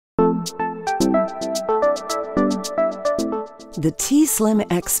The T-Slim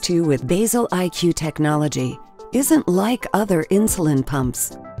X2 with Basal-IQ technology isn't like other insulin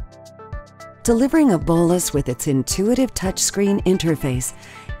pumps. Delivering a bolus with its intuitive touchscreen interface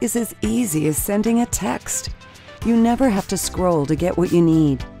is as easy as sending a text. You never have to scroll to get what you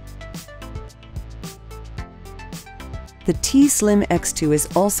need. The T-Slim X2 is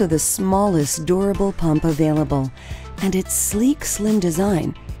also the smallest durable pump available, and its sleek, slim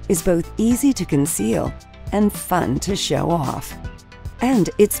design is both easy to conceal and fun to show off. And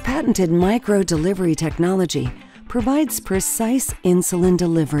its patented micro-delivery technology provides precise insulin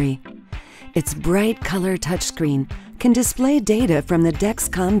delivery. Its bright color touchscreen can display data from the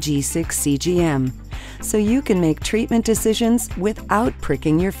Dexcom G6 CGM, so you can make treatment decisions without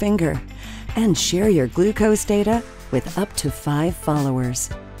pricking your finger and share your glucose data with up to 5 followers.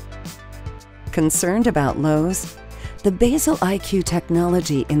 Concerned about lows? The Basal-IQ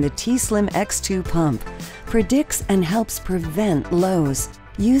technology in the T-Slim X2 pump predicts and helps prevent lows.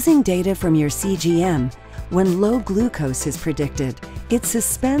 Using data from your CGM, when low glucose is predicted, it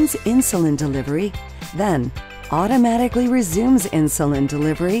suspends insulin delivery, then automatically resumes insulin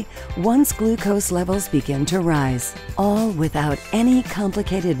delivery once glucose levels begin to rise, all without any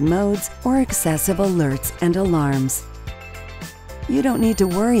complicated modes or excessive alerts and alarms. You don't need to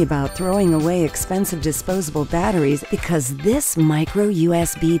worry about throwing away expensive disposable batteries because this micro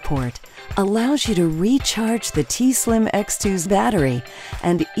USB port allows you to recharge the T-Slim X2's battery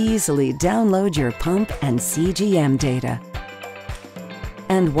and easily download your pump and CGM data.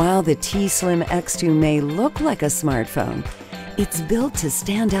 And while the T-Slim X2 may look like a smartphone, it's built to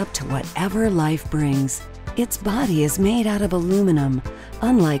stand up to whatever life brings. Its body is made out of aluminum,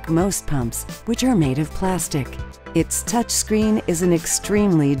 unlike most pumps, which are made of plastic. Its touchscreen is an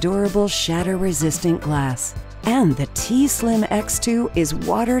extremely durable, shatter-resistant glass. And the T-Slim X2 is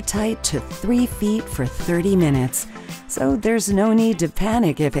watertight to 3 feet for 30 minutes, so there's no need to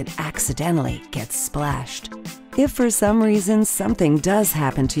panic if it accidentally gets splashed. If for some reason something does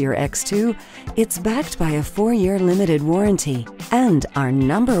happen to your X2, it's backed by a 4-year limited warranty and our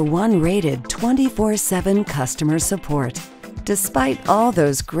 #1 rated 24/7 customer support. Despite all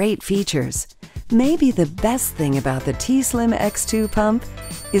those great features, maybe the best thing about the T-Slim X2 pump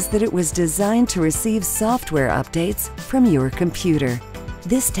is that it was designed to receive software updates from your computer.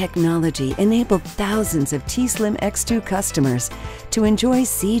 This technology enabled thousands of T-Slim X2 customers to enjoy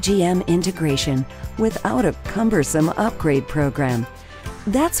CGM integration without a cumbersome upgrade program.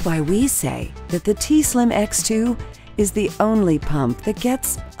 That's why we say that the T-Slim X2 is the only pump that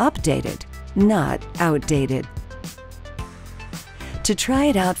gets updated, not outdated. To try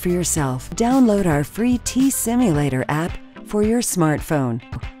it out for yourself, download our free T-Simulator app for your smartphone.